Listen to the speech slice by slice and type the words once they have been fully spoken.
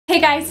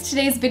Hey guys,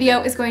 today's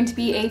video is going to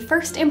be a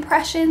first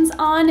impressions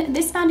on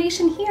this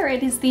foundation here.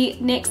 It is the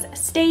NYX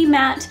Stay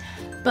Matte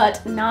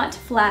but not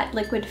flat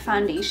liquid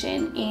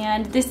foundation,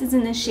 and this is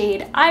in the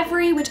shade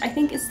Ivory, which I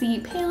think is the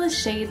palest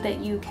shade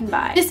that you can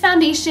buy. This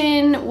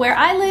foundation where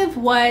I live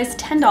was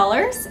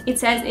 $10. It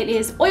says it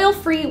is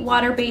oil-free,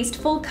 water-based,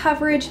 full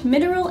coverage,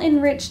 mineral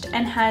enriched,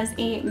 and has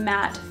a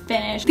matte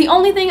finish. The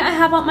only thing I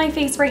have on my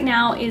face right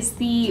now is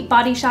the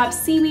Body Shop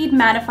Seaweed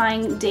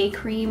Mattifying Day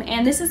Cream,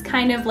 and this is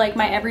kind of like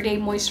my everyday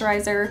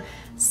moisturizer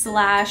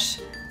slash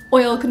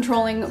oil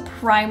controlling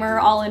primer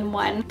all in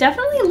one.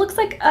 Definitely looks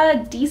like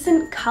a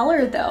decent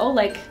color though,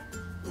 like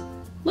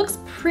looks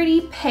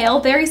pretty pale,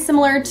 very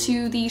similar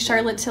to the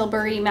Charlotte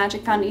Tilbury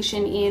Magic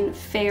Foundation in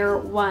Fair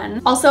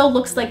 1. Also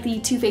looks like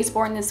the Too Faced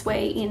Born This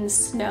Way in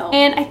Snow.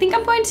 And I think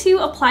I'm going to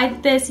apply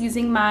this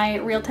using my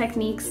Real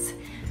Techniques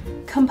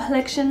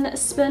complexion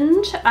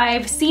sponge.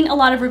 I've seen a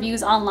lot of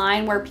reviews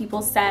online where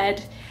people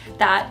said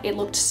that it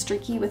looked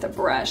streaky with a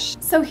brush.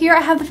 So here I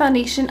have the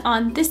foundation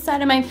on this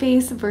side of my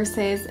face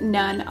versus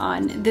none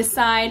on this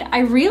side. I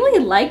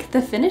really like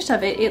the finish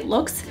of it. It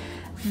looks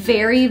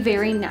very,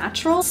 very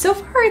natural. So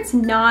far it's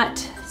not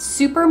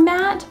super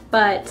matte,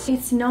 but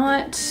it's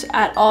not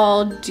at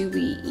all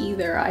dewy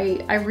either.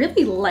 I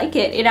really like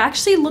it. It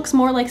actually looks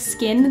more like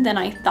skin than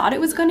I thought it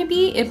was going to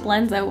be. It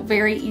blends out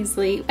very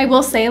easily. I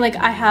will say, like,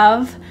 I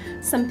have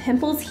some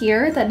pimples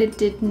here that it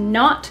did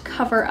not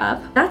cover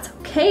up. That's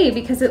okay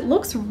because it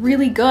looks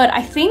really good.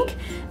 I think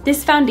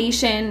this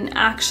foundation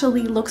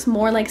actually looks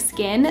more like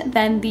skin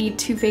than the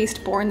Too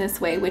Faced Born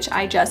This Way, which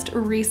I just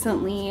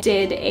recently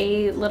did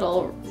a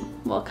little,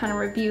 well, kind of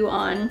review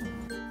on.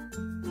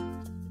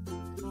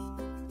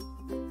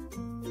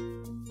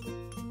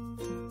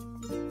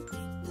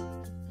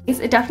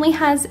 It definitely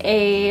has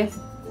a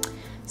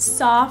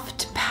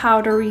soft,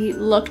 powdery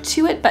look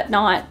to it, but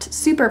not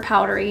super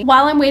powdery.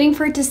 While I'm waiting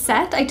for it to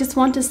set, I just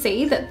want to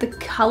say that the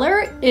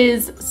color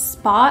is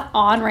spot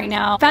on right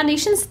now.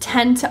 Foundations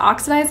tend to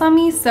oxidize on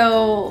me,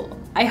 so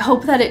I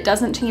hope that it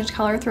doesn't change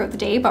color throughout the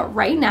day, but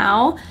right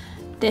now,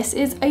 this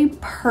is a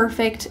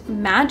perfect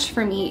match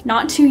for me.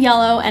 Not too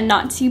yellow and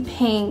not too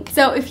pink.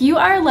 So if you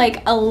are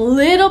like a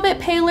little bit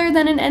paler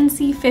than an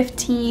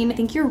NC15, I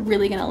think you're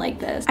really gonna like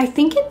this. I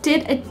think it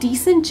did a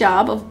decent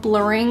job of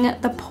blurring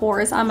the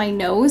pores on my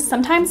nose.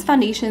 Sometimes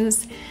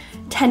foundations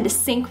tend to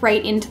sink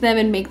right into them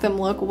and make them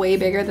look way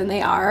bigger than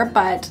they are,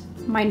 but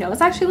my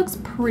nose actually looks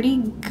pretty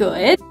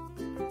good.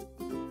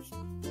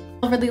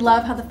 I really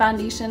love how the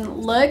foundation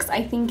looks.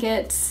 I think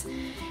it's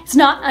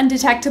not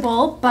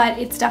undetectable, but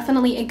it's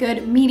definitely a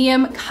good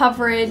medium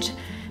coverage,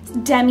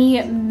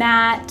 demi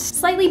matte,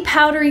 slightly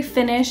powdery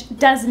finish.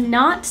 Does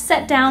not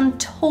set down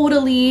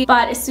totally,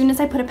 but as soon as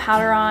I put a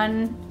powder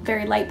on,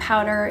 very light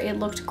powder, it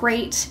looked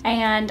great.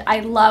 And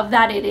I love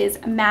that it is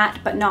matte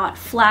but not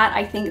flat.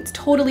 I think it's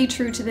totally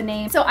true to the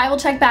name. So I will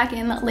check back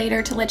in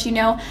later to let you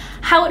know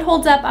how it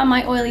holds up on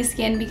my oily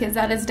skin, because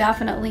that is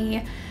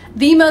definitely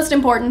the most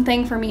important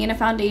thing for me in a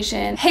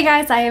foundation. Hey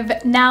guys, I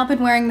have now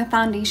been wearing the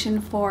foundation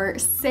for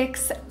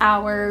 6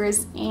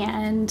 hours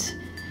and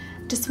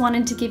just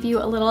wanted to give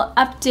you a little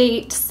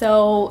update.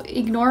 So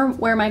ignore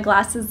where my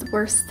glasses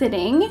were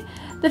sitting.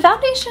 The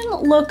foundation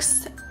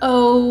looks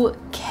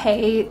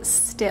okay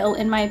still,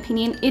 in my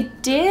opinion.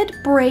 It did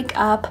break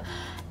up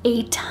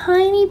a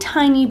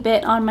tiny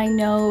bit on my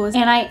nose,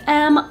 and I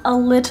am a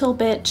little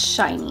bit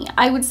shiny.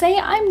 I would say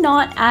I'm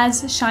not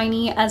as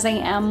shiny as I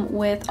am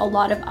with a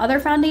lot of other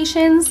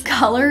foundations.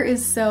 Color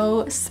is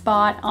so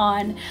spot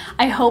on.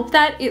 I hope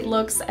that it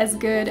looks as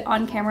good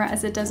on camera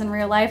as it does in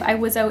real life. I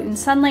was out in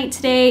sunlight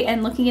today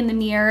and looking in the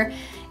mirror,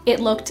 it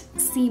looked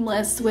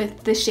seamless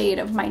with the shade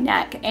of my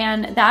neck,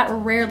 and that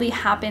rarely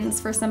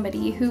happens for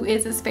somebody who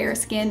is as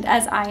fair-skinned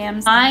as I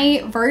am.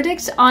 My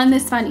verdict on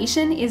this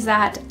foundation is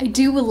that I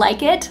do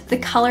like it. The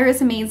color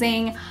is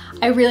amazing.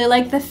 I really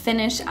like the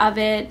finish of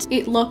it.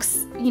 It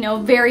looks, you know,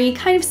 very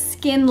kind of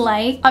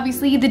skin-like.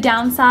 Obviously, the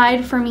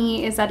downside for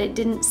me is that it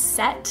didn't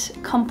set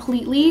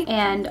completely,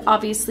 and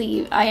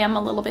obviously I am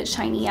a little bit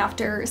shiny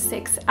after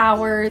 6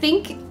 hours. I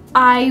think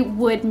I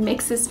would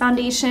mix this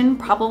foundation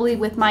probably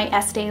with my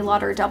Estee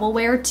Lauder Double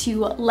Wear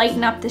to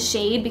lighten up the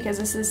shade, because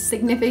this is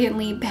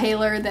significantly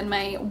paler than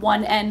my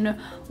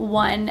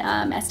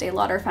 1N1 Estee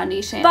Lauder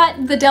foundation.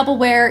 But the Double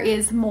Wear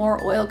is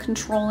more oil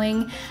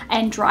controlling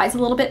and dries a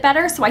little bit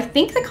better, so I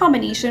think the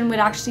combination would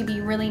actually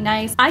be really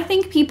nice. I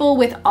think people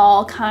with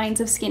all kinds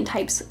of skin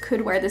types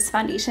could wear this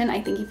foundation. I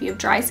think if you have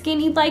dry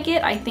skin, you'd like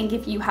it. I think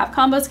if you have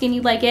combo skin,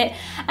 you'd like it.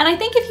 And I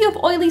think if you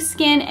have oily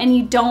skin and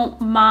you don't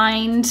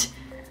mind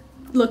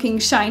looking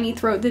shiny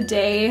throughout the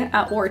day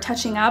or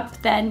touching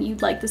up, then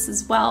you'd like this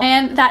as well.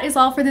 And that is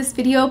all for this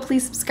video.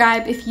 Please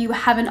subscribe if you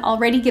haven't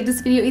already. Give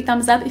this video a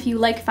thumbs up if you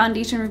like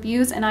foundation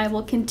reviews, and I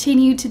will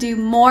continue to do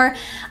more.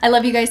 I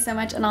love you guys so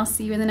much, and I'll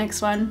see you in the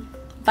next one.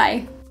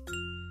 Bye.